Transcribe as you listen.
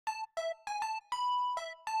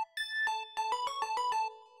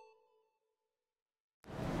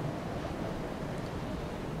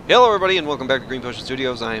Hello everybody and welcome back to Green Potion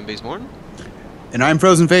Studios. I am Baseborn. And I'm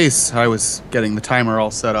Frozen Face. I was getting the timer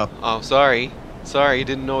all set up. Oh, sorry. Sorry,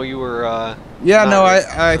 didn't know you were, Yeah, no,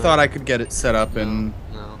 I thought I could get it set up no.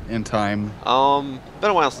 in time. Been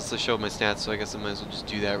a while since I showed my stats, so I guess I might as well just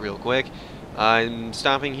do that real quick. I'm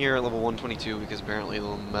stopping here at level 122 because apparently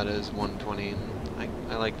the meta is 120, and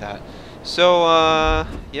I like that. So,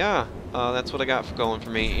 yeah, that's what I got going for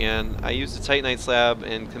me, and I used the Titanite Slab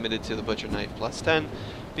and committed to the Butcher Knife plus 10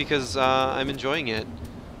 because I'm enjoying it.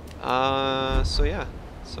 So yeah,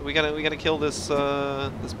 so we gotta kill this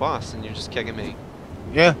this boss, and you're just kicking me.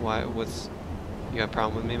 Yeah. Why? You got a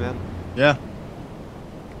problem with me, man? Yeah.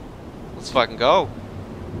 Let's fucking go,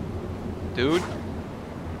 dude.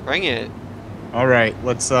 Bring it. All right,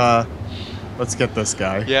 let's get this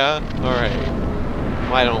guy. Yeah. All right.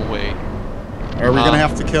 Why don't we? Are we gonna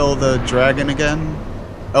have to kill the dragon again?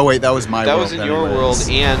 Oh wait, that was my world. That was in your world,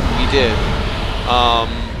 and we did.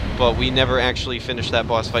 But we never actually finished that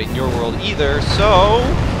boss fight in your world either, so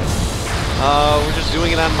we're just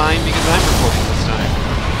doing it on mine because I'm recording this time,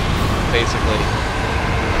 basically.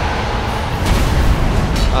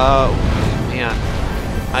 Man,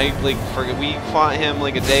 I forget we fought him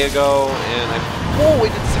like a day ago, and we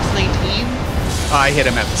did 619. I hit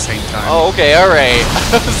him at the same time. Oh, okay, all right.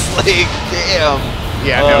 I was like, damn.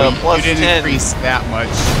 Yeah, no, plus you didn't 10. increase that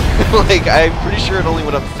much. Like, I'm pretty sure it only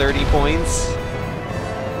went up 30 points.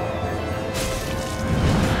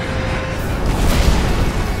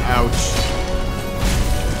 Ouch.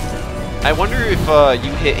 I wonder if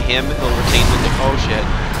you hit him, he'll retain the the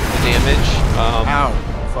damage. Ow.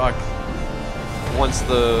 Fuck. Once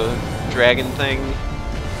the dragon thing.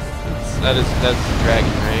 That's the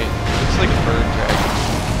dragon, right? Looks like a bird dragon.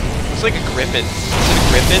 Looks like a griffin. Is it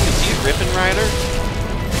a griffin? Is he a griffin rider?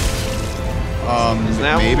 Is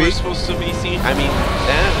that maybe? what we're supposed to be seeing? I mean,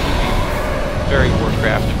 that would be very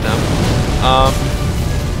Warcraft of them.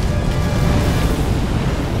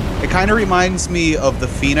 It kind of reminds me of the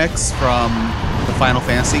Phoenix from the Final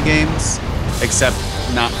Fantasy games, except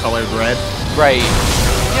not colored red. Right.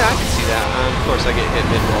 Yeah, I can see that. Of course, I get hit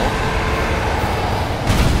mid-roll.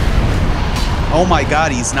 Oh my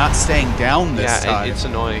god, he's not staying down this time. Yeah, it's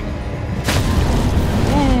annoying.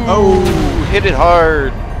 Ooh. Oh, hit it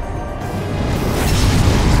hard.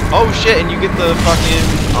 Oh shit, and you get the fucking...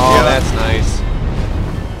 Oh, yeah. That's nice.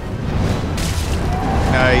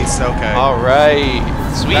 Nice, okay. Alright.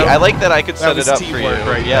 Sweet, I like that I could set it up for you.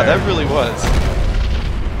 Right yeah, there. that really was.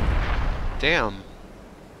 Damn.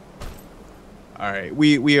 Alright,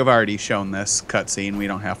 we have already shown this cutscene. We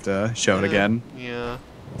don't have to show it again. Yeah.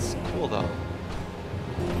 It's cool though.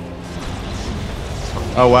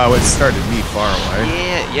 Oh wow, it started me far away.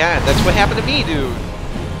 Yeah, that's what happened to me, dude.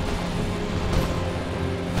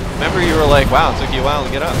 Remember you were like, wow, it took you a while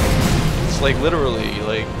to get up. It's like literally,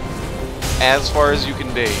 like, as far as you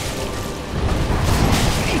can be.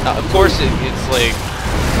 Of course, it's like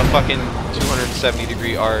a fucking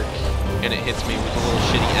 270-degree arc, and it hits me with a little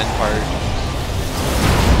shitty end part.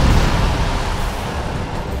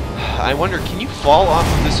 I wonder, can you fall off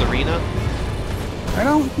of this arena? I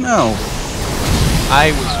don't know.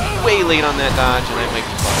 I was way late on that dodge, and I might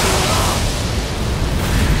be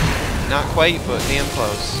fucked. Not quite, but damn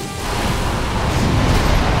close.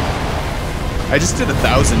 I just did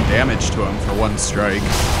 1,000 damage to him for one strike.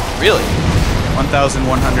 Really? 1,192.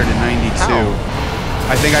 How?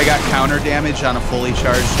 I think I got counter damage on a fully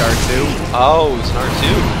charged R2. Oh, it's an R2.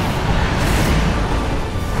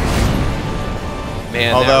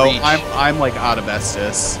 Man, although that reach. I'm like out of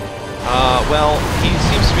Estus. Well, he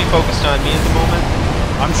seems to be focused on me at the moment.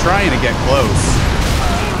 I'm trying to get close.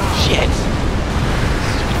 Shit.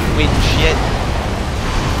 Stupid wind shit.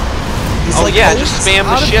 He's oh like, yeah, just spam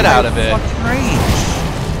the shit out of it. Fucking range.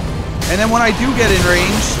 And then when I do get in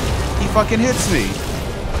range, he fucking hits me.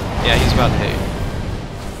 Yeah, he's about to hit.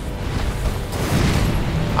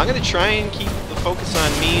 I'm gonna try and keep the focus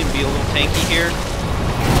on me and be a little tanky here,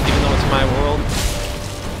 even though it's my world.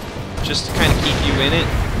 Just to kind of keep you in it.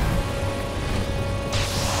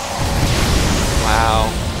 Wow.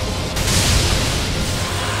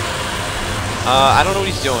 I don't know what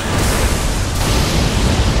he's doing.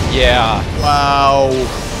 Yeah. Wow.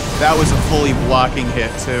 That was a fully blocking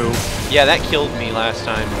hit, too. Yeah, that killed me last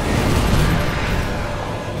time.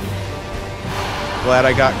 Glad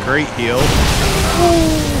I got great heal.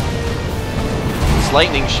 It's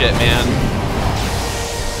lightning shit, man.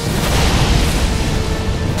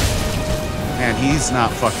 Man, he's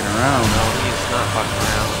not fucking around. No, he's not fucking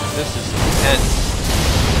around. This is intense.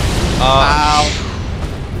 Ow.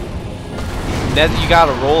 You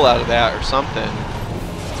gotta roll out of that or something.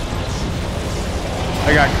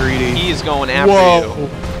 I got greedy. He is going after you.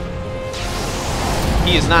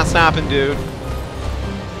 He is not stopping, dude.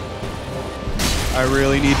 I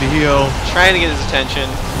really need to heal. Trying to get his attention.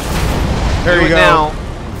 There Do you it go. now.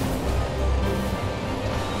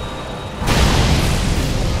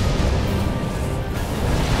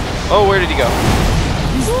 Oh, where did he go?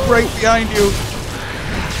 He's right behind you.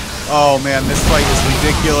 Oh man, this fight is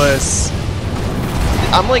ridiculous.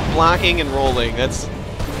 I'm like blocking and rolling. That's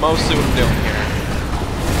mostly what I'm doing here.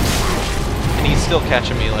 And he's still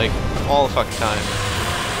catching me like all the fucking time.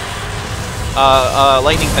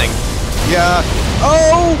 Lightning thing. Yeah.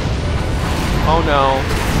 Oh! Oh no.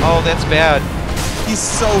 Oh, that's bad. He's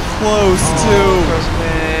so close too. First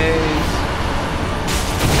base.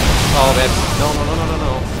 Oh, that's no.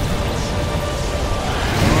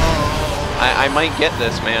 I might get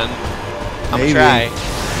this, man. I'm gonna Maybe. try.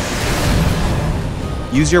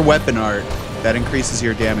 Use your weapon art. That increases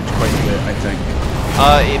your damage quite a bit, I think.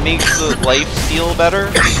 It makes the life steal better,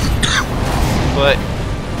 but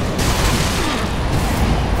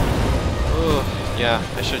yeah,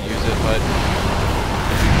 I should use it, but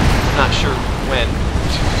I'm not sure when.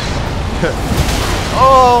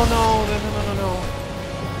 Oh no!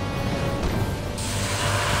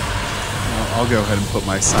 I'll go ahead and put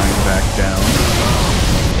my sign back down.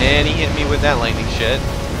 And he hit me with that lightning shit.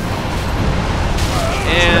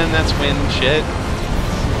 And that's wind shit.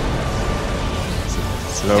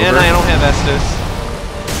 Is it over? And I don't have Estus.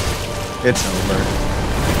 It's over.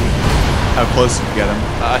 How close did you get him?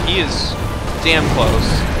 He is damn close.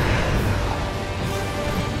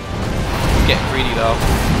 I'm getting greedy though.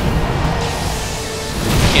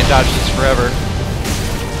 Can't dodge this forever.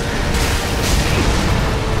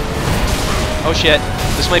 Oh shit.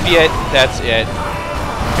 This might be it. That's it.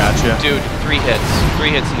 Gotcha. Dude, 3 hits. 3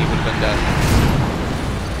 hits and he would have been dead.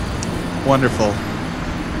 Wonderful.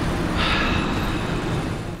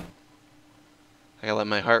 I gotta let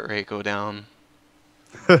my heart rate go down.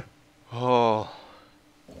 Oh.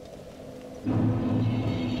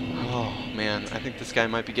 Oh, man. I think this guy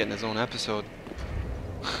might be getting his own episode.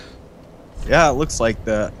 Yeah, it looks like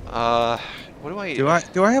that. What do I...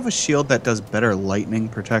 Do I have a shield that does better lightning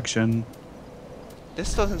protection?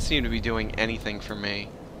 This doesn't seem to be doing anything for me.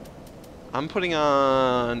 I'm putting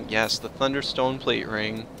on, yes, the Thunderstone Plate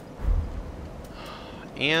Ring.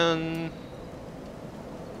 And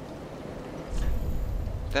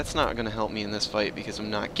that's not going to help me in this fight because I'm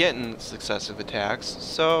not getting successive attacks.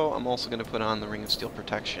 So I'm also going to put on the Ring of Steel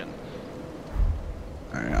Protection.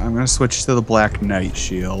 Alright, I'm going to switch to the Black Knight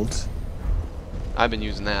shield. I've been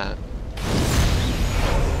using that.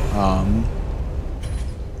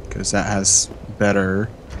 Because that has better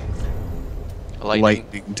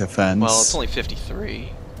lightning defense. Well, it's only 53.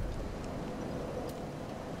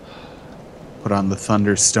 Put on the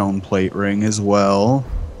Thunderstone Plate Ring as well.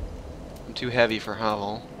 I'm too heavy for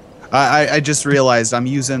Hovel. I just realized I'm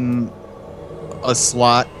using a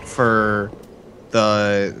slot for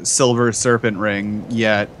the Silver Serpent Ring,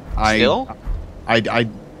 yet Still?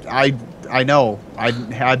 I know. I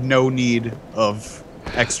had no need of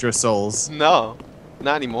extra souls. No,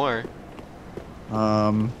 not anymore.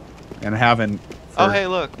 And haven't Oh, hey,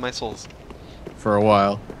 look, my souls. for a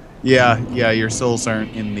while. Yeah, your souls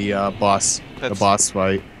aren't in the boss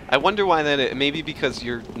fight. I wonder why that is. Maybe because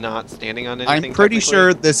you're not standing on anything. I'm pretty technically?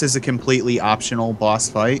 sure this is a completely optional boss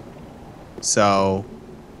fight. So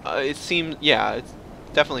It seems, yeah, it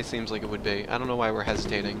definitely seems like it would be. I don't know why we're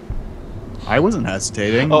hesitating. I wasn't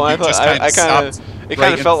hesitating. Oh, I You thought just I kinda kind of. stopped It right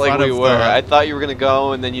kind of in felt like front we of were. the- I thought you were gonna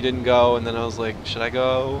go, and then you didn't go, and then I was like, should I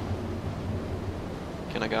go?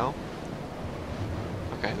 Can I go?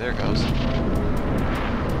 Okay, there it goes.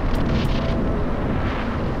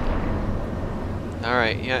 All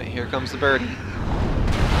right, yeah, here comes the bird.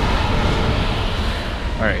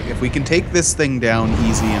 Alright, if we can take this thing down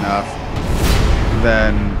easy enough,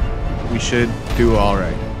 then we should do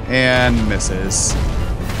alright. And misses.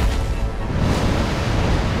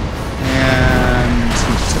 And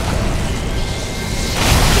he took off.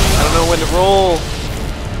 I don't know when to roll.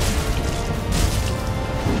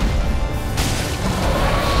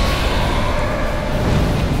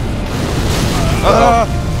 Uh-oh.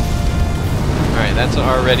 Alright, that's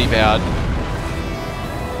already bad.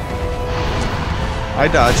 I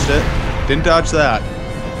dodged it. Didn't dodge that.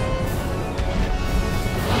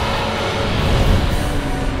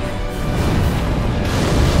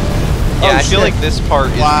 Yeah, Oh, I feel shit. like this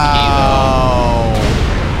part is Wow. the key,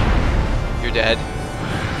 though. You're dead?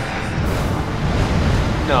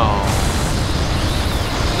 No.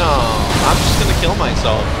 No. I'm just gonna kill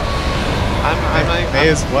myself. May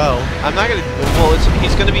as well. I'm not gonna. Well,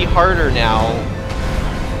 he's gonna be harder now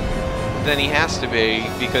than he has to be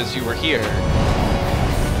because you were here.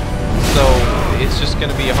 So it's just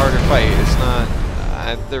gonna be a harder fight. It's not.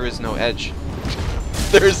 There is no edge.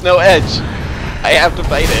 There is no edge. I have to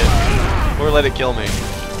fight it, or let it kill me.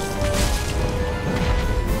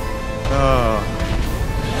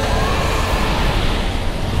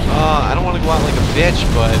 I don't want to go out like a bitch,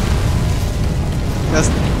 but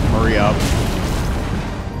just hurry up.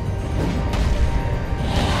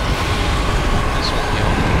 This won't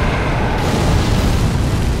kill.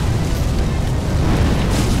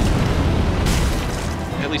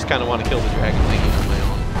 I at least kind of want to kill the dragon thingy on my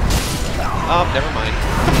own. Oh, never mind.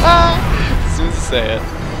 As soon as I say it.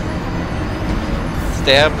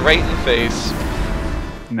 Stabbed right in the face.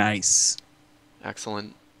 Nice.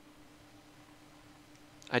 Excellent.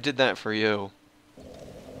 I did that for you.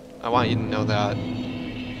 I want you to know that.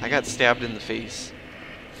 I got stabbed in the face.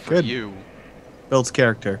 For Good. you. Builds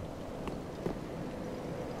character.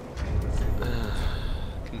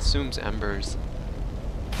 Consumes embers.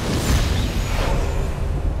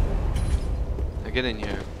 Now get in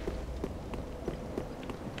here.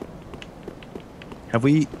 Have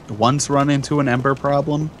we once run into an ember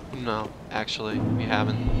problem? No, actually, we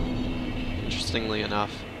haven't. Interestingly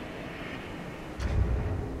enough.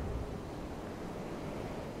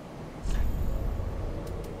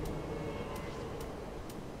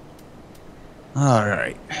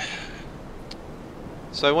 Alright.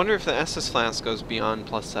 So I wonder if the Estus Flask goes beyond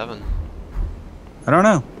 +7. I don't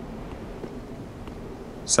know.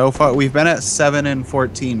 So far, we've been at 7 and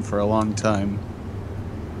 14 for a long time.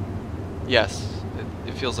 Yes,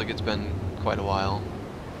 it feels like it's been quite a while.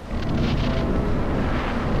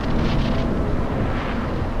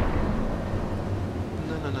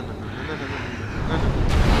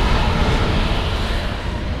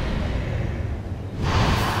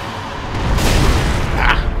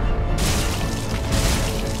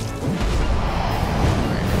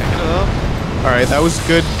 Alright, that was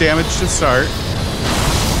good damage to start.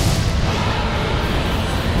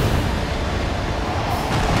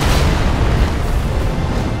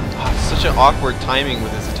 Oh, such an awkward timing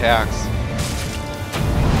with his attacks.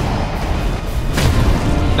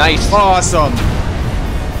 Nice. Awesome.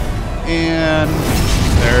 And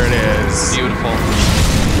there it is. Beautiful.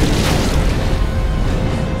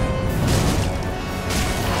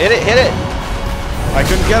 Hit it, hit it. I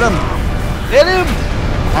couldn't get him. Hit him.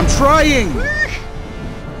 I'm trying.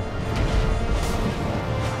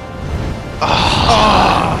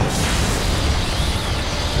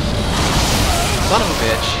 Son of a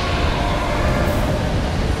bitch.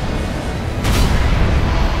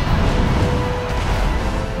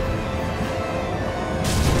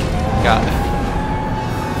 Got it.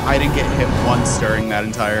 I didn't get hit once during that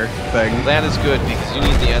entire thing. That is good because you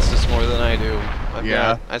need the Estus more than I do.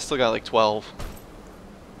 Yeah. I still got like 12.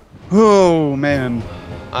 Oh, man.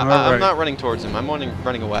 I'm not running towards him. I'm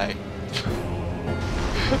running away.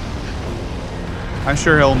 I'm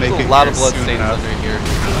sure he'll make it. A lot of here soon bloodstains enough. under here.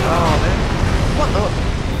 Oh man. What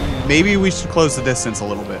the? Maybe we should close the distance a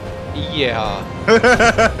little bit. Yeah.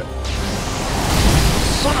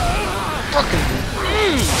 Son of fucking.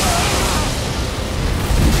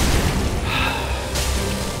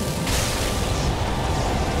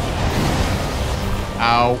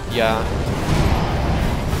 Ow. Yeah.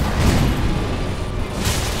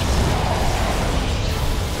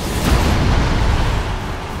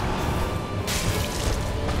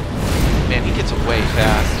 Man, he gets away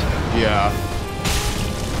fast. Yeah.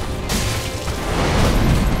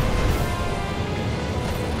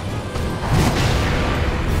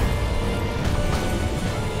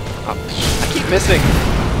 Oh, I keep missing.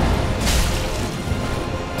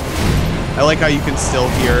 I like how you can still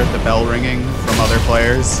hear the bell ringing from other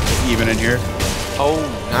players, even in here. Oh,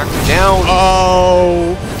 knocked him down.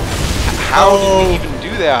 Oh! How did he even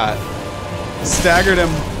do that? Staggered him.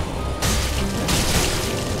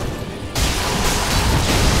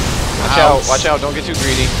 Watch Ouch. out, watch out, don't get too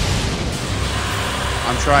greedy.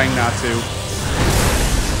 I'm trying not to.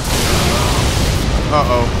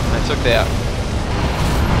 Uh-oh. I took that.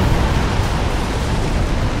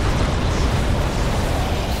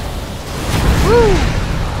 Woo!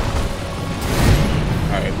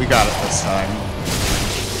 Alright, we got it this time.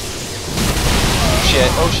 Shit,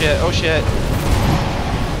 oh shit, oh shit.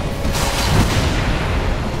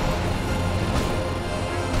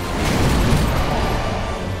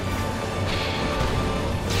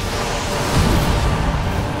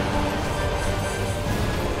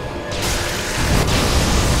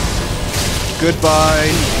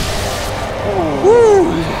 Goodbye. Woo!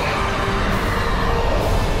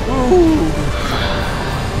 Woo!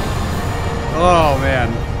 Oh man.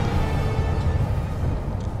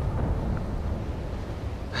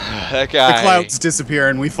 that guy. The clouds disappear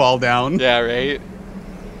and we fall down. Yeah, right?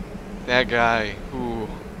 That guy. Ooh.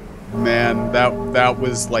 Man, that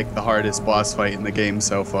was like the hardest boss fight in the game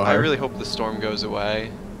so far. I really hope the storm goes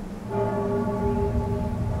away.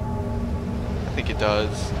 I think it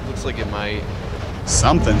does. Looks like it might.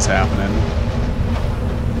 Something's happening.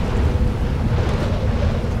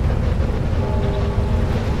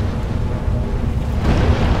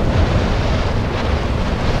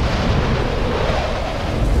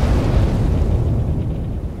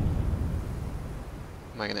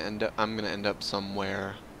 I'm gonna end up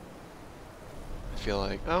somewhere. I feel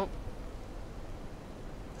like, oh.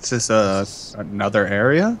 Is this another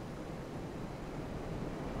area?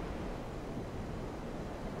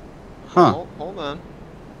 Huh. Hold on.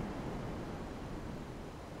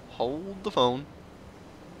 Hold the phone.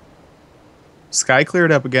 Sky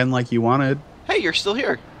cleared up again like you wanted. Hey, you're still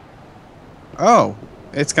here. Oh,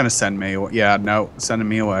 it's gonna send me. Yeah, no, sending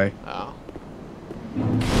me away. Oh.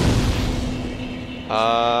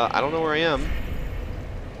 I don't know where I am.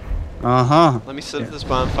 Uh-huh. Let me set up this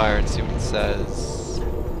bonfire and see what it says.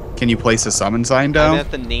 Can you place a summon sign down? I'm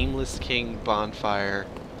at the Nameless King bonfire.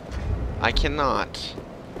 I cannot.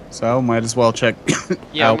 So, might as well check.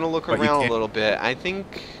 Yeah, I'm gonna look around a little bit. I think...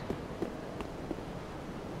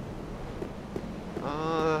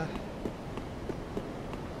 I'm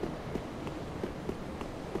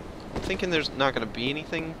thinking there's not gonna be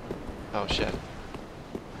anything. Oh, shit.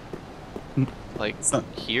 Like,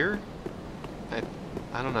 here?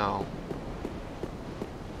 I don't know.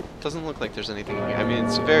 Doesn't look like there's anything here. I mean,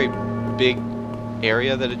 it's a very big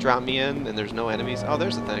area that it dropped me in, and there's no enemies. Oh,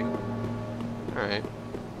 there's a thing. Alright.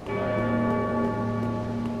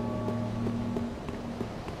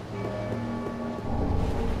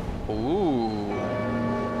 Ooh.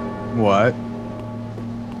 What?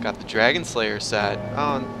 Got the Dragon Slayer set.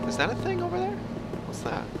 Oh, is that a thing over there? What's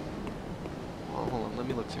that? Oh, hold on. Let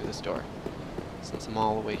me look through this door. Since I'm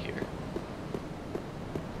all the way here.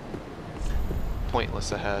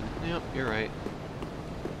 Pointless ahead. Yep, you're right.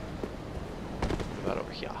 What about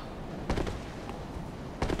over here?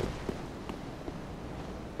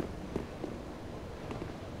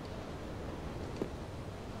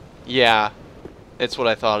 Yeah, it's what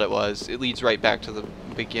I thought it was. It leads right back to the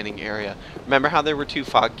beginning area. Remember how there were 2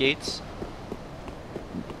 fog gates?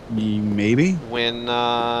 Maybe? When,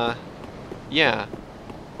 yeah.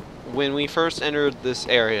 When we first entered this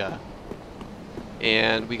area,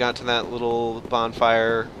 and we got to that little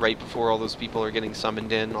bonfire right before all those people are getting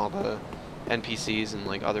summoned in, all the NPCs and,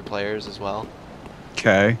 like, other players as well.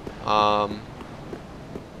 Okay.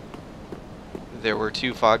 There were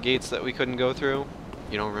 2 fog gates that we couldn't go through.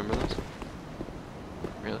 You don't remember those?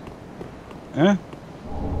 Really? Eh?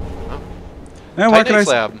 Oh. What can I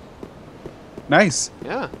slab. Nice.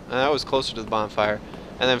 Yeah, and that was closer to the bonfire.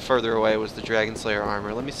 And then further away was the Dragon Slayer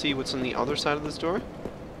armor. Let me see what's on the other side of this door.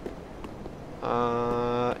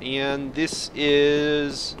 And this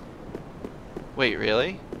is... Wait,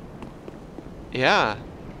 really? Yeah.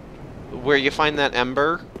 Where you find that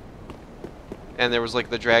ember. And there was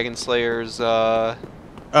like the Dragon Slayer's,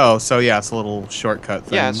 Oh, so yeah, it's a little shortcut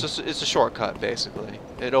thing. Yeah, it's a shortcut, basically.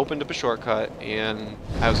 It opened up a shortcut, and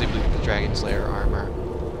I was able to get the Dragon Slayer armor.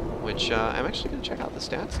 Which, I'm actually going to check out the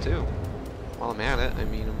stats, too. While I'm at it. I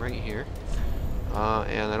mean, I'm right here.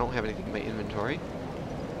 And I don't have anything in my inventory.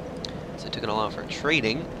 So I took it all out for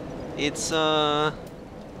trading. It's,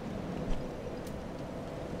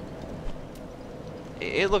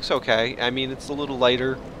 it looks okay. I mean, it's a little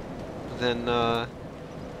lighter than,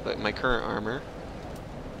 like my current armor.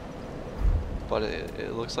 But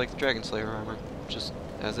it looks like the Dragon Slayer armor. Just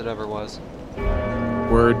as it ever was.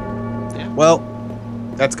 Word. Yeah. Well,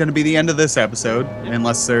 that's going to be the end of this episode,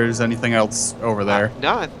 unless there's anything else over there.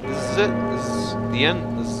 No, this is it. This is the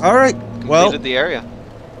end. This is all right. Well, the area.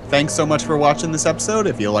 Thanks so much for watching this episode.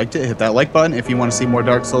 If you liked it, hit that like button. If you want to see more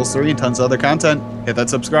Dark Souls 3 and tons of other content, hit that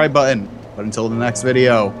subscribe button. But until the next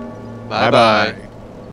video, bye-bye.